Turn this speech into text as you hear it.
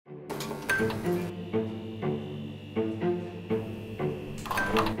Hi,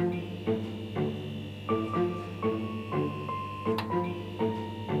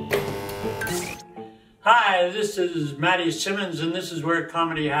 this is Matty Simmons, and this is where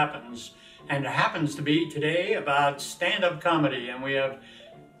comedy happens. And it happens to be today about stand-up comedy, and we have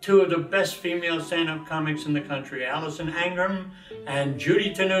two of the best female stand-up comics in the country, Alison Arngrim and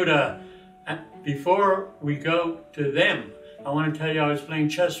Judy Tenuta. Before we go to them, I want to tell you I was playing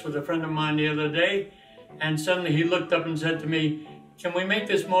chess with a friend of mine the other day, and suddenly he looked up and said to me, "Can we make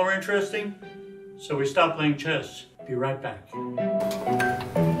this more interesting?" So we stopped playing chess. Be right back.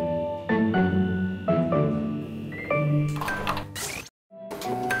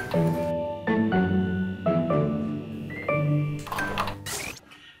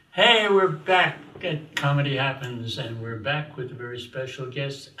 Hey, we're back at Comedy Happens, and we're back with a very special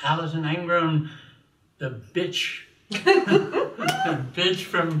guest, Alison Arngrim, the bitch. The bitch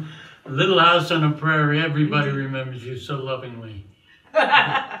from Little House on the Prairie. Everybody remembers you so lovingly.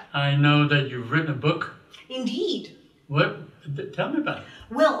 I know that you've written a book. Indeed. What? Tell me about it.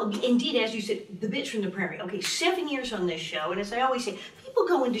 Well, indeed, as you said, the bitch from the prairie. Okay, 7 years on this show, and as I always say, people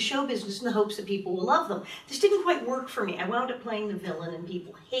go into show business in the hopes that people will love them. This didn't quite work for me. I wound up playing the villain, and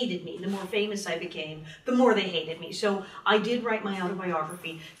people hated me. The more famous I became, the more they hated me. So I did write my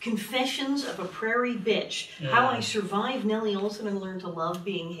autobiography, Confessions of a Prairie Bitch, How I Survived Nellie Olson and Learned to Love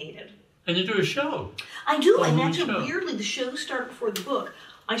Being Hated. And you do a show. I do, and actually, weirdly, the show started before the book.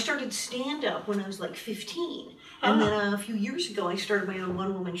 I started stand-up when I was like 15. And then a few years ago, I started my own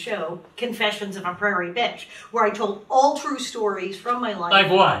one-woman show, Confessions of a Prairie Bitch, where I told all true stories from my life.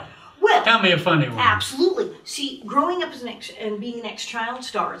 Like what? Well, tell me a funny one. Absolutely. See, growing up as and being an ex-child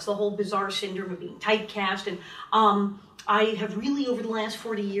star, it's the whole bizarre syndrome of being typecast. And I have really, over the last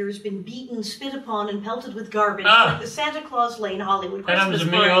 40 years, been beaten, spit upon, and pelted with garbage like the Santa Claus Lane Hollywood Christmas parade. That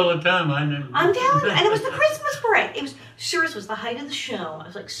happens to me all the time. I'm telling you, and it was the Christmas parade. It was serious. It was the height of the show. I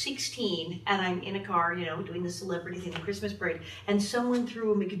was like 16, and I'm in a car, you know, doing the celebrity thing, the Christmas parade, and someone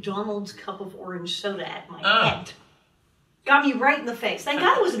threw a McDonald's cup of orange soda at my head. Got me right in the face. Thank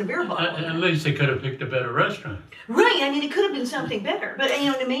God it wasn't a beer bottle. At least they could have picked a better restaurant. Right. I mean, it could have been something better. But, you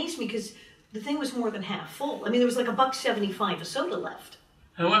know, it amazed me because the thing was more than half full. I mean, there was like $1.75 of soda left.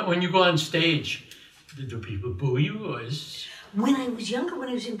 And when you go on stage, do people boo you? Or is... When I was younger, when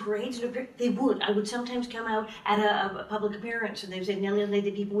I was in parades, they would. I would sometimes come out at a public appearance, and they would say, "Nellie,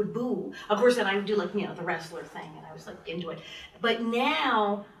 the people would boo." Of course, then I would do, like, you know, the wrestler thing, and I was, like, into it. But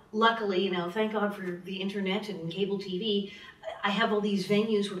now, luckily, you know, thank God for the internet and cable TV, I have all these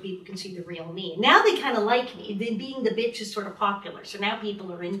venues where people can see the real me. Now they kind of like me. Then being the bitch is sort of popular, so now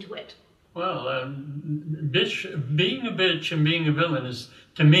people are into it. Well, being a bitch and being a villain is,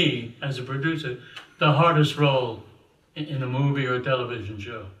 to me, as a producer, the hardest role in a movie or a television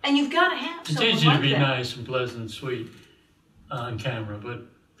show. And you've got to have someone like that. It's easy to be nice and pleasant and sweet on camera, but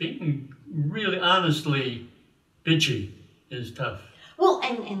being really honestly bitchy is tough. Well,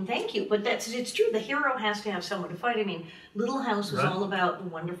 and thank you, but it's true. The hero has to have someone to fight. I mean, Little House was all about the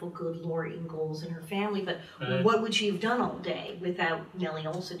wonderful, good Laura Ingalls and her family, but what would she have done all day without Nellie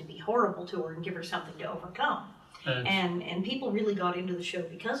Olson to be horrible to her and give her something to overcome? And people really got into the show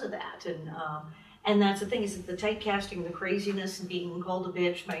because of that. And that's the thing, is that the typecasting, the craziness, and being called a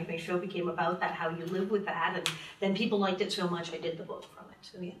bitch, my show became about that, how you live with that, and then people liked it so much I did the book from it.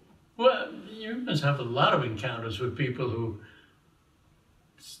 So, yeah. Well, you must have a lot of encounters with people who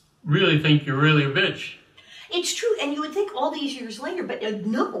really think you're really a bitch. It's true, and you would think all these years later, but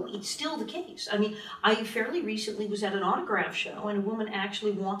no, it's still the case. I mean, I fairly recently was at an autograph show, and a woman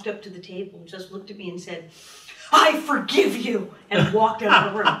actually walked up to the table, just looked at me and said, "I forgive you," and walked out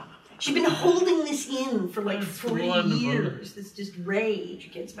of the room. She'd been holding this in for like 40 years, this just rage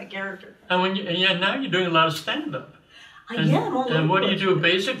against my character. And yet now you're doing a lot of stand-up. And what do you do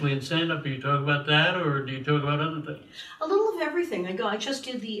basically in stand-up? Do you talk about that, or do you talk about other things? A little of everything. I just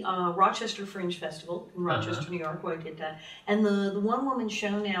did the Rochester Fringe Festival in Rochester, New York, where I did that. And the one-woman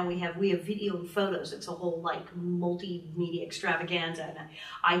show now, we have video and photos. It's a whole, like, multimedia extravaganza. And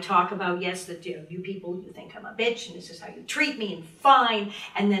I talk about, yes, that you people, you think I'm a bitch, and this is how you treat me, and fine.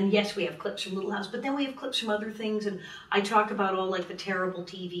 And then, yes, we have clips from Little House, but then we have clips from other things. And I talk about all, like, the terrible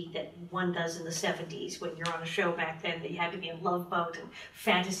TV that one does in the 70s when you're on a show back then that you had to be in Love Boat and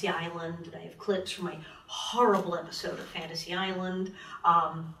Fantasy Island, and I have clips from my horrible episode of Fantasy Island.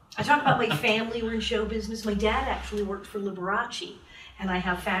 I talk about my family who were in show business. My dad actually worked for Liberace, and I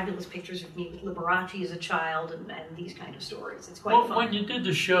have fabulous pictures of me with Liberace as a child and these kind of stories. It's quite fun. When you did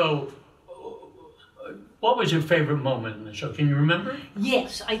the show, what was your favorite moment in the show? Can you remember?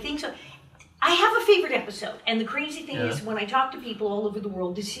 Yes, I think so. I have a favorite episode, and the crazy thing is, when I talk to people all over the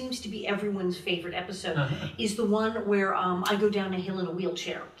world, this seems to be everyone's favorite episode, is the one where I go down a hill in a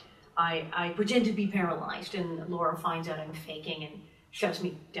wheelchair. I pretend to be paralyzed, and Laura finds out I'm faking and shoves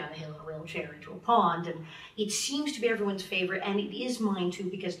me down the hill in a wheelchair into a pond, and it seems to be everyone's favorite, and it is mine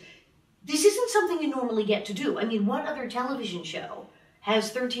too, because this isn't something you normally get to do. I mean, what other television show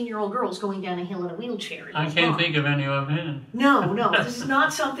has 13-year-old girls going down a hill in a wheelchair? I can't think of any offhand. No, this is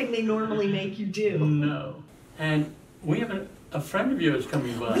not something they normally make you do. No. And we have a friend of yours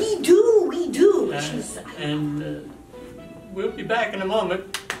coming by. We do. And we'll be back in a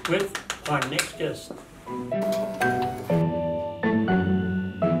moment with our next guest.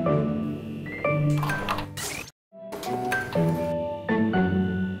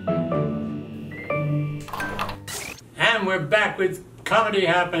 And we're back with Comedy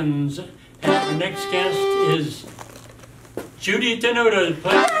Happens, and our next guest is Judy Tenuta,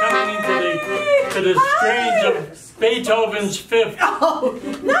 coming into the strains of Beethoven's Fifth. Oh,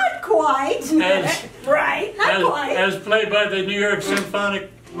 not quite. Right, not quite. As played by the New York Symphonic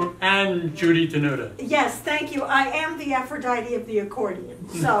and Judy Tenuta. Yes, thank you. I am the Aphrodite of the accordion.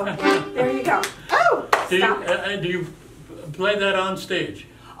 So, there you go. Oh, Do you play that on stage?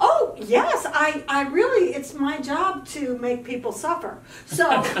 Oh, yes, I really, it's my job to make people suffer. So,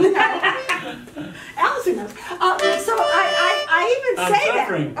 Alison knows. So I even say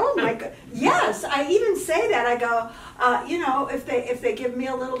suffering. that. Oh my God. Yes, I even say that. I go, you know, if they give me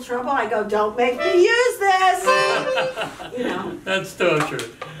a little trouble, I go, don't make me use this. You know. That's torture.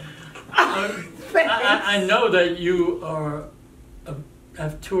 I know that you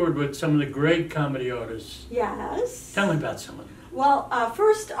have toured with some of the great comedy artists. Yes. Tell me about some of them. Well,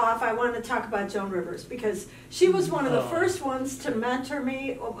 first off, I want to talk about Joan Rivers, because she was one of the first ones to mentor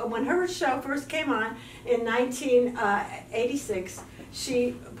me. When her show first came on in 1986,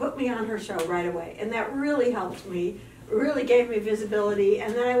 she put me on her show right away, and that really helped me, really gave me visibility.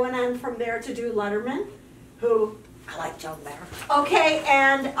 And then I went on from there to do Letterman, who I like Joan better. Okay,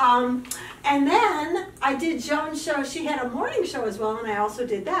 and then I did Joan's show. She had a morning show as well, and I also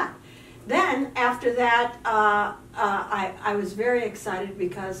did that. Then, after that, I was very excited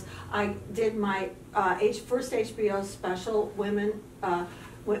because I did my first HBO special, Women, I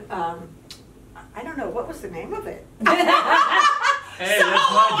don't know, what was the name of it? Hey, that's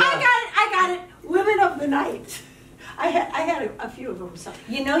my job. I got it, Women of the Night. I had a few of them. So.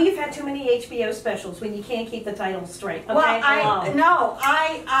 You know you've had too many HBO specials when you can't keep the titles straight. Okay? Well,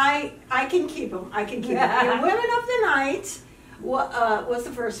 I can keep them. I can keep them. Women of the Night was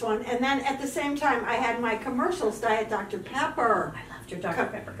the first one, and then at the same time I had my commercials, Diet Dr. Pepper. I loved your Dr.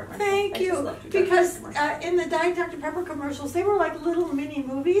 Pepper commercials. Thank you, because in the Diet Dr. Pepper commercials, they were like little mini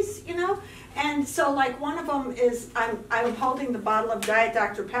movies, you know. And so, like, one of them is I'm holding the bottle of Diet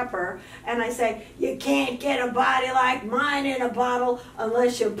Dr. Pepper, and I say, "You can't get a body like mine in a bottle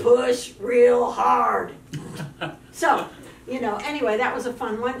unless you push real hard." So. You know, anyway, that was a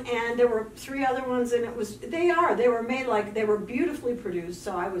fun one, and there were 3 other ones, and they were made like, they were beautifully produced,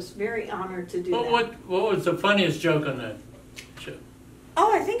 so I was very honored to do that. What was the funniest joke on that show?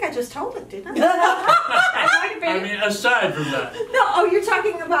 Oh, I think I just told it, didn't I? I mean, aside from that. No, you're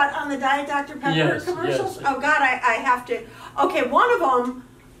talking about on the Diet Dr. Pepper commercials? Yes. Oh, God, I have to. Okay, one of them,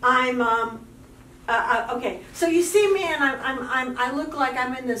 okay, so you see me, and I look like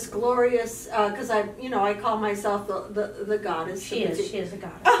I'm in this glorious, because I call myself the goddess. She is a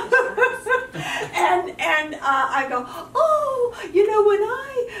goddess. and I go, oh, you know,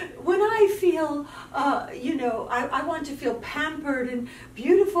 when I feel, I want to feel pampered and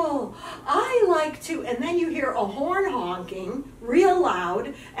beautiful. I like to, and then you hear a horn honking real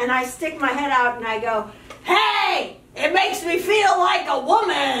loud, and I stick my head out and I go, hey! It makes me feel like a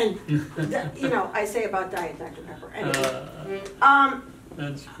woman. You know, I say about Diet Dr. Pepper. Anyway,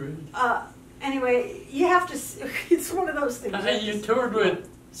 that's great. Anyway, you have to. It's one of those things. You toured with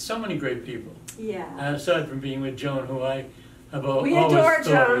so many great people. Yeah. Aside from being with Joan, who I have always adore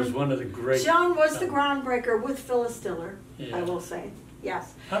thought Joan. was one of the great. Joan was the groundbreaker with Phyllis Diller. Yeah. I will say.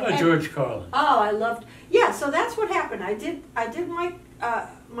 Yes. How about George Carlin? Oh, I loved. Yeah. So that's what happened. I did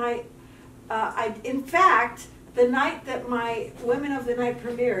in fact. The night that my Women of the Night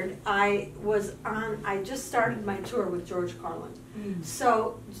premiered, I just started my tour with George Carlin.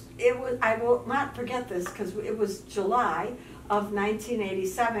 So I will not forget this, because it was July of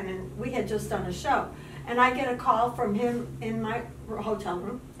 1987, and we had just done a show. And I get a call from him in my hotel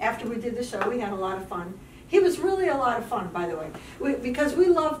room. After we did the show, we had a lot of fun. He was really a lot of fun, by the way, because we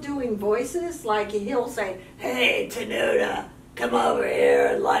love doing voices. Like, he'll say, "Hey, Tenuta, come over here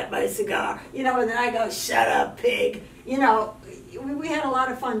and light my cigar," you know, and then I go, "Shut up, pig." You know, we had a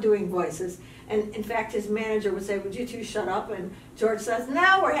lot of fun doing voices. And in fact, his manager would say, "Would you two shut up?" And George says,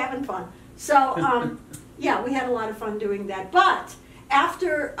 "No, we're having fun." So, yeah, we had a lot of fun doing that. But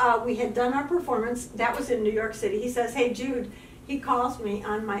after we had done our performance, that was in New York City, he says, "Hey, Jude," he calls me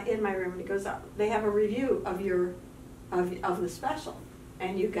in my room, and he goes, "They have a review of of the special,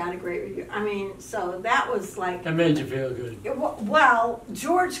 and you got a great review." I mean, so that was like... That made you feel good. Well,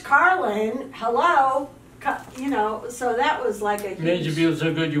 George Carlin, hello, you know, so that was like a huge... Made you feel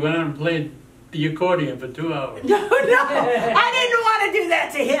so good you went out and played the accordion for 2 hours. No, I didn't want to do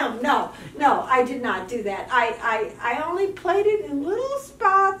that to him. No, I did not do that. I only played it in little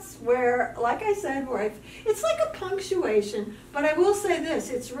spots where, like I said, it's like a punctuation. But I will say this,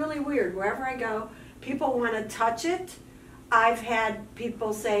 it's really weird. Wherever I go, people want to touch it. I've had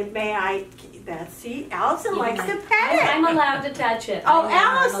people say, "May I?" See, Alison likes to pet it. I'm allowed to touch it. Oh,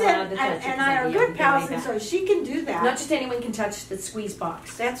 Alison and I are good pals, and so she can do that. Not just anyone can touch the squeeze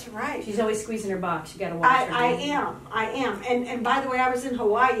box. That's right. She's always squeezing her box. You got to watch her. I am. And by the way, I was in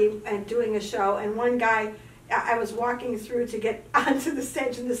Hawaii and doing a show, and one guy, I was walking through to get onto the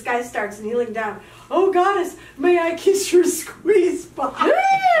stage, and this guy starts kneeling down. "Oh, goddess, may I kiss your squeeze box?"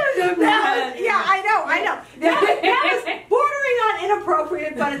 Yeah, I know. That was bordering on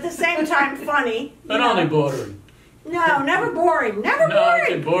inappropriate, but at the same time funny. But only bordering. No, never boring. Never No, boring. I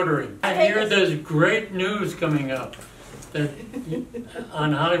said bordering. I hear there's great news coming up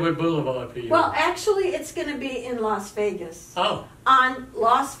on Hollywood Boulevard for you. Well, actually, it's going to be in Las Vegas. Oh. On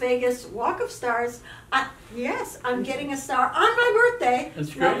Las Vegas Walk of Stars. Yes, I'm getting a star on my birthday,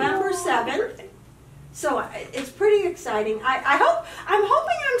 That's great. November 7th. So it's pretty exciting. I'm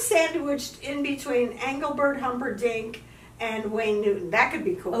hoping I'm sandwiched in between Engelbert Humperdinck and Wayne Newton. That could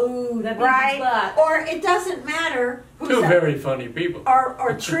be cool. Oh, that'd be right? Or it doesn't matter who's Two very funny people. Or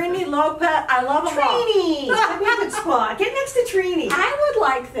Trini Lopez. I love them all. Trini! That'd be a good spot. Get next to Trini. I would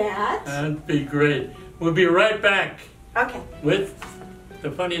like that. That'd be great. We'll be right back. Okay. With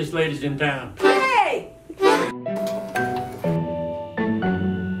the funniest ladies in town. Hey!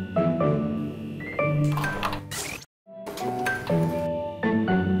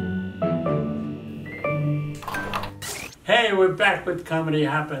 Hey, we're back with Comedy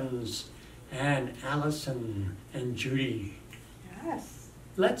Happens and Alison and Judy. Yes.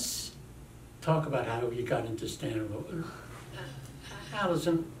 Let's talk about how you got into stand-up.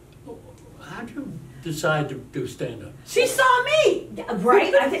 Alison, how'd you decide to do stand-up? She saw me!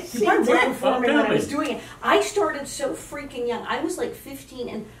 Right? I think She you were did. performing Oh, when tell I was me. doing it. I started so freaking young. I was like 15,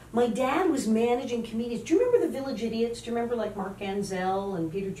 and my dad was managing comedians. Do you remember the Village Idiots? Do you remember like Mark Ganzel and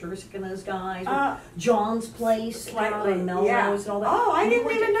Peter Jurczyk and those guys? John's Place Slightly, and Melrose yeah. and all that. Oh, I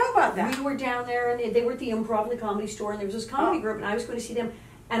didn't even know about that. We were down there, and they were at the Improv and the Comedy Store, and there was this comedy group, and I was going to see them,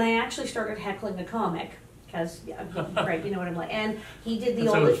 and I actually started heckling a comic. Because, right, you know what I'm like. And he did the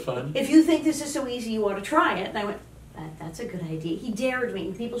That's old, always fun. "If you think this is so easy, you ought to try it." And I went, that's a good idea. He dared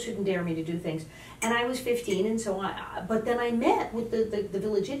me. People shouldn't dare me to do things. And I was 15, and so but then I met with the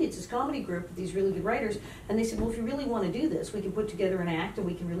Village Idiots, this comedy group with these really good writers, and they said, "Well, if you really want to do this, we can put together an act, and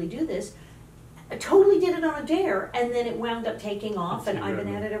we can really do this." I totally did it on a dare, and then it wound up taking off, That's and I've been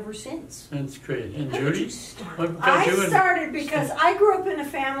at incredible. it ever since. That's great. And How did Judy? you start? What got I you in- started because I grew up in a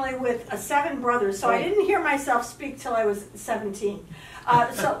family with 7 brothers, so I didn't hear myself speak till I was 17.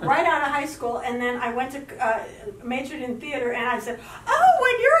 So right out of high school, and then I went to majored in theater, and I said, "Oh,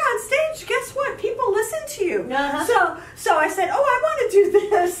 when you're on stage, guess what? People listen to you." So I said, "Oh, I want to do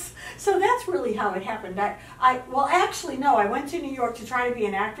this." So that's really how it happened. Well, actually, no. I went to New York to try to be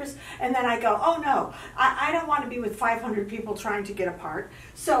an actress, and then I go, "Oh no, I don't want to be with 500 people trying to get a part."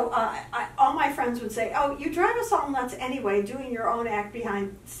 So all my friends would say, "Oh, you drive us all nuts anyway, doing your own act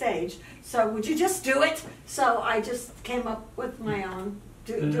behind stage. So would you just do it?" So I just came up with my own,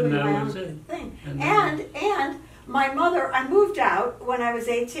 doing that my was own it. thing. And And my mother, I moved out when I was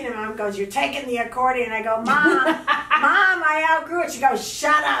 18, and Mom goes, "You're taking the accordion." I go, "Mom, Mom, I outgrew it." She goes,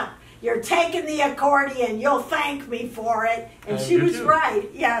 "Shut up. You're taking the accordion. You'll thank me for it." And she you was do. right.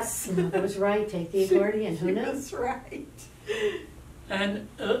 Yes. That was right. Take the accordion. Who knows? That's right. And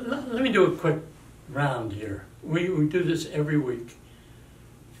let me do a quick round here. We do this every week.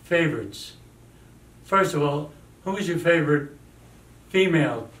 Favorites. First of all, who is your favorite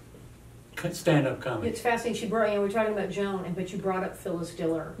female stand-up comic? It's fascinating. She brought, we're talking about Joan, but you brought up Phyllis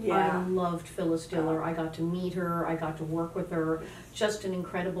Diller. Yeah. I loved Phyllis Diller. I got to meet her. I got to work with her. Just an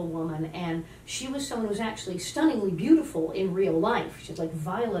incredible woman. And she was someone who was actually stunningly beautiful in real life. She had like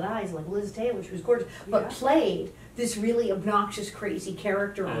violet eyes like Liz Taylor. She was gorgeous. But played this really obnoxious, crazy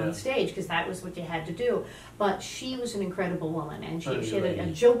character on stage because that was what you had to do. But she was an incredible woman. And she had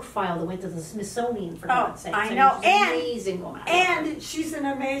a joke file that went to the Smithsonian, for God's sake. I know. She was an amazing woman. And she's an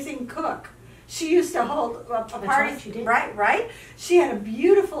amazing cook. She used to hold a party. right, she did. Right. She had a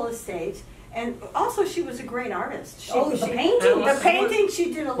beautiful estate, and also she was a great artist. The painting. The painting,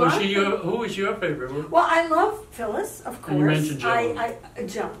 she did a lot. Who was your favorite? Well, I love Phyllis, of course. And you mentioned Joan.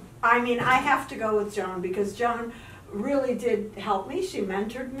 Joan. I mean, I have to go with Joan because Joan really did help me. She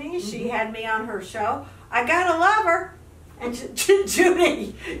mentored me. She had me on her show. I gotta love her. And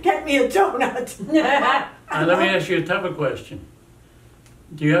Judy, get me a donut. Let me ask you a tougher question.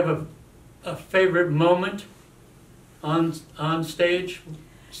 Do you have a favorite moment on stage,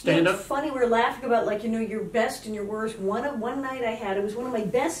 stand up? It's funny, we're laughing about your best and your worst. One night I had, it was one of my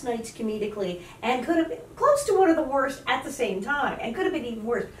best nights comedically, and could have been close to one of the worst at the same time, and could have been even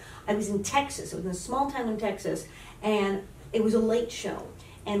worse. I was in Texas. It was in a small town in Texas, and it was a late show.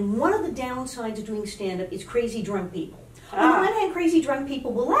 And one of the downsides of doing stand up is crazy drunk people. On the one hand, crazy drunk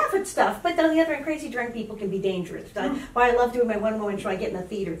people will laugh at stuff, but on the other hand, crazy drunk people can be dangerous. Why I love doing my one-woman show. I get in the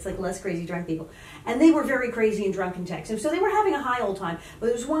theater, it's like less crazy drunk people. And they were very crazy and drunk in Texas. So they were having a high old time. But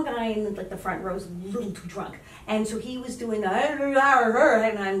there was one guy in the front row was a little too drunk. And so he was doing,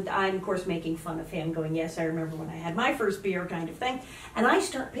 and I'm of course making fun of him, going, yes, I remember when I had my first beer kind of thing. And I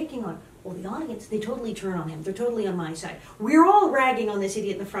start picking on, well, the audience, they totally turn on him. They're totally on my side. We're all ragging on this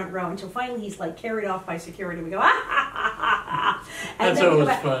idiot in the front row until finally he's carried off by security. We go, And That's always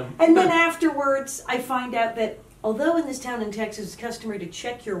fun. And then afterwards, I find out that although in this town in Texas it's customary to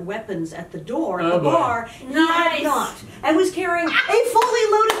check your weapons at the door at the bar, he had not, and was carrying a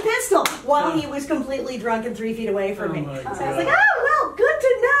fully loaded pistol while he was completely drunk and 3 feet away from me. So I was like, oh, well, good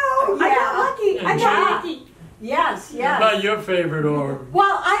to know. I got lucky. I got lucky. Yes. What about your favorite or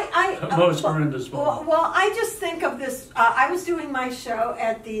most horrendous moment? Well, I just think of this. I was doing my show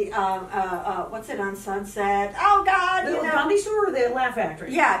at the what's it on Sunset? Oh God, the Comedy Store or the Laugh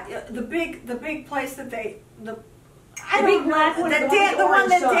Factory? Yeah, the big place that they the big black one, the one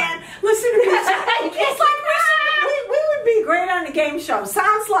that Dan. Listen to me. It's like we would be great on a game show.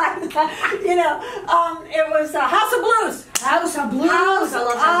 Sounds like it was House of Blues. House of Blues. I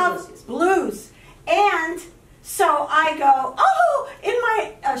love House of Blues. And so I go, in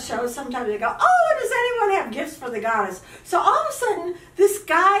my show, sometimes I go, does anyone have gifts for the goddess? So all of a sudden, this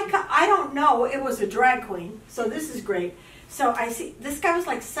guy, I don't know, it was a drag queen, so this is great. So I see, this guy was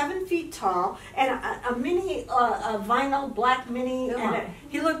like 7 feet tall, and a mini, a vinyl black mini, and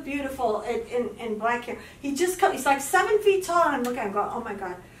he looked beautiful in black hair. He's like 7 feet tall, and I'm looking, I'm going, oh my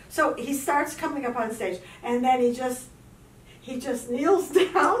God. So he starts coming up on stage, and then he just kneels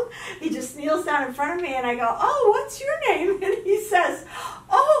down. He just kneels down in front of me, and I go, what's your name? And he says,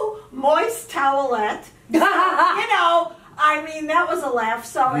 Moist Towelette. I mean, that was a laugh.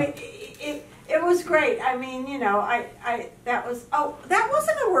 So it was great. I mean, that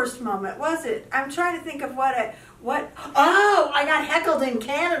wasn't a worst moment, was it? I'm trying to think of I got heckled in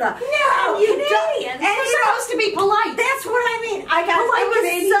Canada. No, you Canadians. And you're supposed to be polite. That's what I mean. I got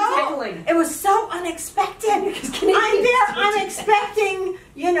polite. It was so unexpected. I'm expecting,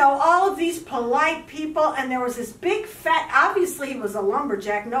 all of these polite people, and there was this big fat. Obviously, he was a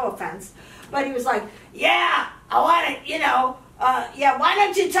lumberjack. No offense, but he was like, "Yeah, I want it." Why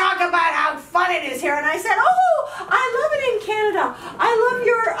don't you talk about how fun it is here? And I said, I love it in Canada. I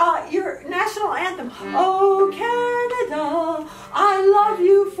love your national anthem. Oh, Canada, I love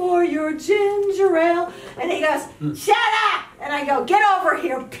you for your ginger ale. And he goes, shut up. And I go, get over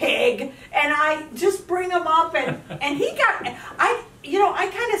here, pig. And I just bring him up, and he got, I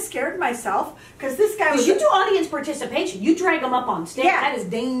kind of scared myself because this guy was. You do audience participation. You drag them up on stage. Yeah. That is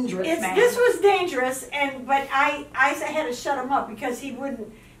dangerous, man. This was dangerous, but I had to shut him up because he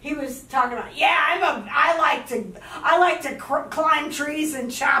wouldn't. He was talking about, I like to climb trees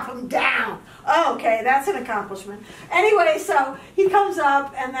and chop them down. Okay, that's an accomplishment. Anyway, so he comes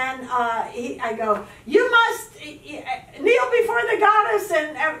up, and then I go, you must kneel before the goddess,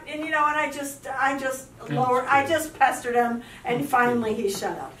 and I just pestered him, and finally he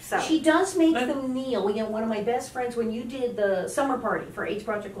shut up. So she does make them kneel. We got one of my best friends when you did the summer party for AIDS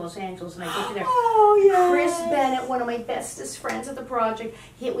Project Los Angeles, and I took you there. Oh yeah, Chris Bennett, one of my bestest friends at the project.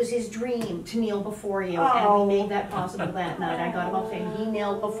 It was his dream to kneel before you, and we made that possible that night. I got him up and he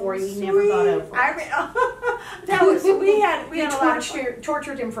knelt before you. He never got over it. We had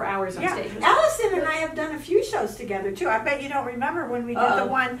tortured him for hours on stage. Allison and I have done a few shows together too. I bet you don't remember when we did the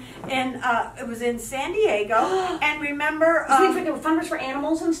one it was in San Diego, and remember the Funders for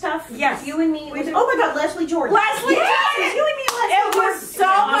Animals and stuff. Yes, you and me. Oh my God, Leslie Jordan. Leslie Jordan. You and me, Leslie. It was so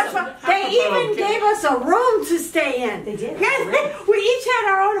much fun. They even gave us a room to stay in. They did. Yes, we each had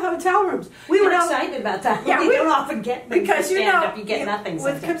our own hotel rooms. We were excited about that. Yeah, we don't often get things because you get nothing.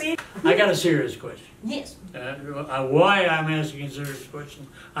 With I got a serious question. Yes. Why I'm asking a serious question,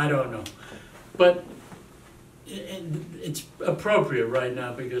 I don't know. But it's appropriate right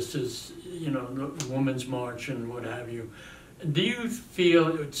now because there's, you know, the Women's March and what have you. Do you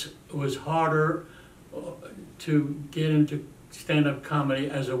feel it was harder to get into stand-up comedy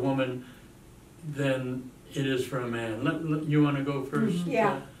as a woman than it is for a man? You want to go first?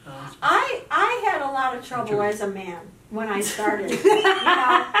 Yeah. I had a lot of trouble as a man when I started. You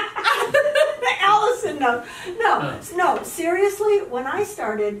know? Alison, no, seriously, when I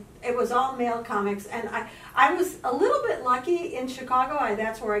started, it was all male comics, and I was a little bit lucky in Chicago.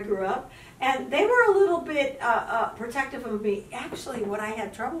 That's where I grew up, and they were a little bit protective of me. Actually, what I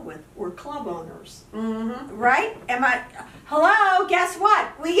had trouble with were club owners. Mm-hmm. Right? Hello, guess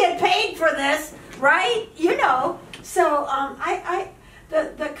what? We get paid for this, right? You know. So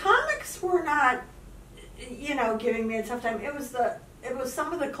the comics were not, you know, giving me a tough time. It was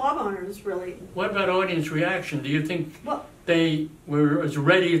some of the club owners, really. What about audience reaction? Do you think they were as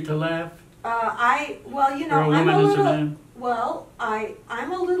ready to laugh? Well, you know, I'm a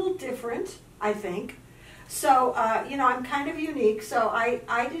little different, I think. So, you know, I'm kind of unique. So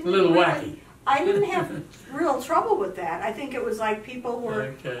I didn't. A little wacky. I didn't have real trouble with that. I think it was like people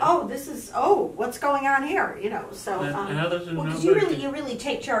were, what's going on here? You know, so. Because you really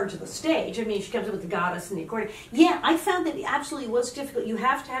take charge of the stage. I mean, she comes up with the goddess and the accordion. Yeah, I found that it absolutely was difficult. You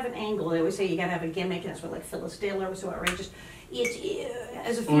have to have an angle. They always say you got to have a gimmick, and that's what like Phyllis Diller was so outrageous.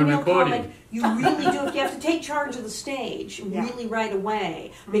 As a female comic, you really do. You have to take charge of the stage really right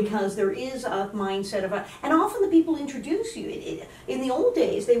away, because there is a mindset of and often the people introduce you. In the old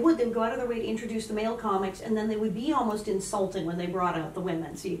days, they would go out of their way to introduce the male comics, and then they would be almost insulting when they brought out the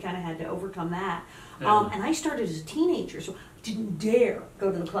women. So you kind of had to overcome that. And I started as a teenager, so I didn't dare go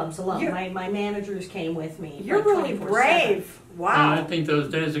to the clubs alone. My managers came with me. You're really brave. Wow. I think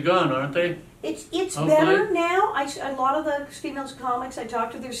those days are gone, aren't they? It's better now. A lot of the female comics I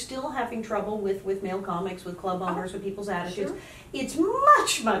talk to, they're still having trouble with male comics, with club owners, with people's attitudes. Sure. It's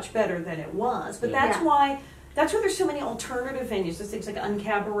much better than it was. But that's why there's so many alternative venues. There's things like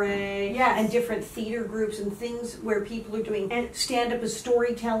Uncabaret and different theater groups and things where people are doing stand-up as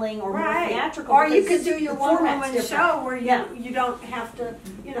storytelling or more theatrical. Or you could do your one-woman show where you don't have to,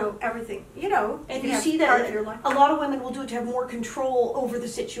 you know, everything, you know. And you see that a lot of women will do it to have more control over the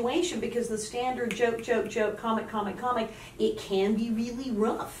situation, because the standard joke, comic, it can be really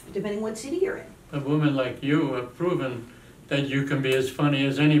rough depending what city you're in. A woman like you have proven that you can be as funny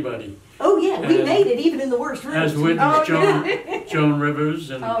as anybody. Oh yeah, we made it even in the worst rooms. As witnessed Joan Rivers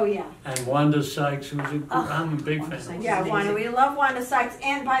and Wanda Sykes, who's I'm a big fan. Yeah, Wanda, we love Wanda Sykes,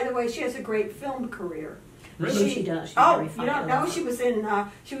 and by the way, she has a great film career. Really? She does. She's very funny. You don't know?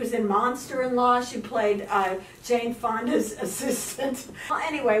 She was in Monster-in-Law. She played Jane Fonda's assistant. Well,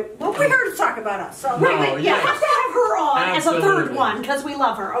 anyway, we're here to talk about us. So you have to have her on as a third one because we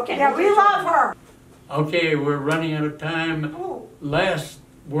love her. Okay. Yeah, we love her. Okay, we're running out of time. Last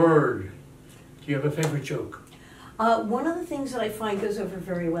word. Do you have a favorite joke? One of the things that I find goes over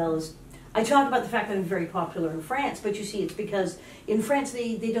very well is, I talk about the fact that I'm very popular in France, but you see it's because in France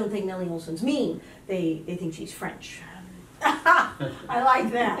they don't think Nellie Olson's mean. They think she's French. I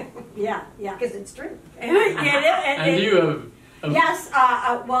like that. Yeah. Because it's true. And you have... Yes,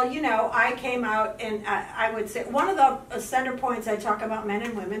 well, you know, I came out and I would say one of the center points I talk about men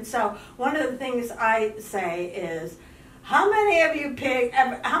and women. So one of the things I say is, how many of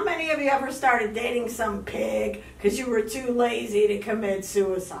you ever started dating some pig because you were too lazy to commit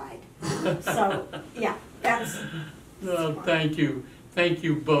suicide? So, yeah, that's... Well, thank you. Thank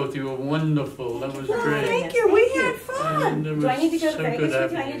you both. You were wonderful. That was great. Thank you. We had fun. Do I need to go to Vegas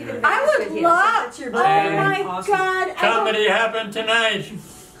with you? I need to go to Vegas. I would love. Oh my God. Comedy happened tonight.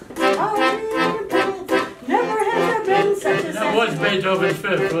 Never has there been such a... That was Beethoven's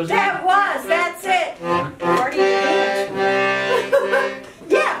Fifth, wasn't it? That was. That's it. Party in France.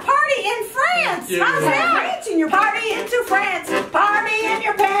 Yeah, party in France. Yeah. How's that? Party into France. Party in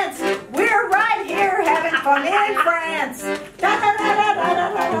your pants. We're right here having fun in France.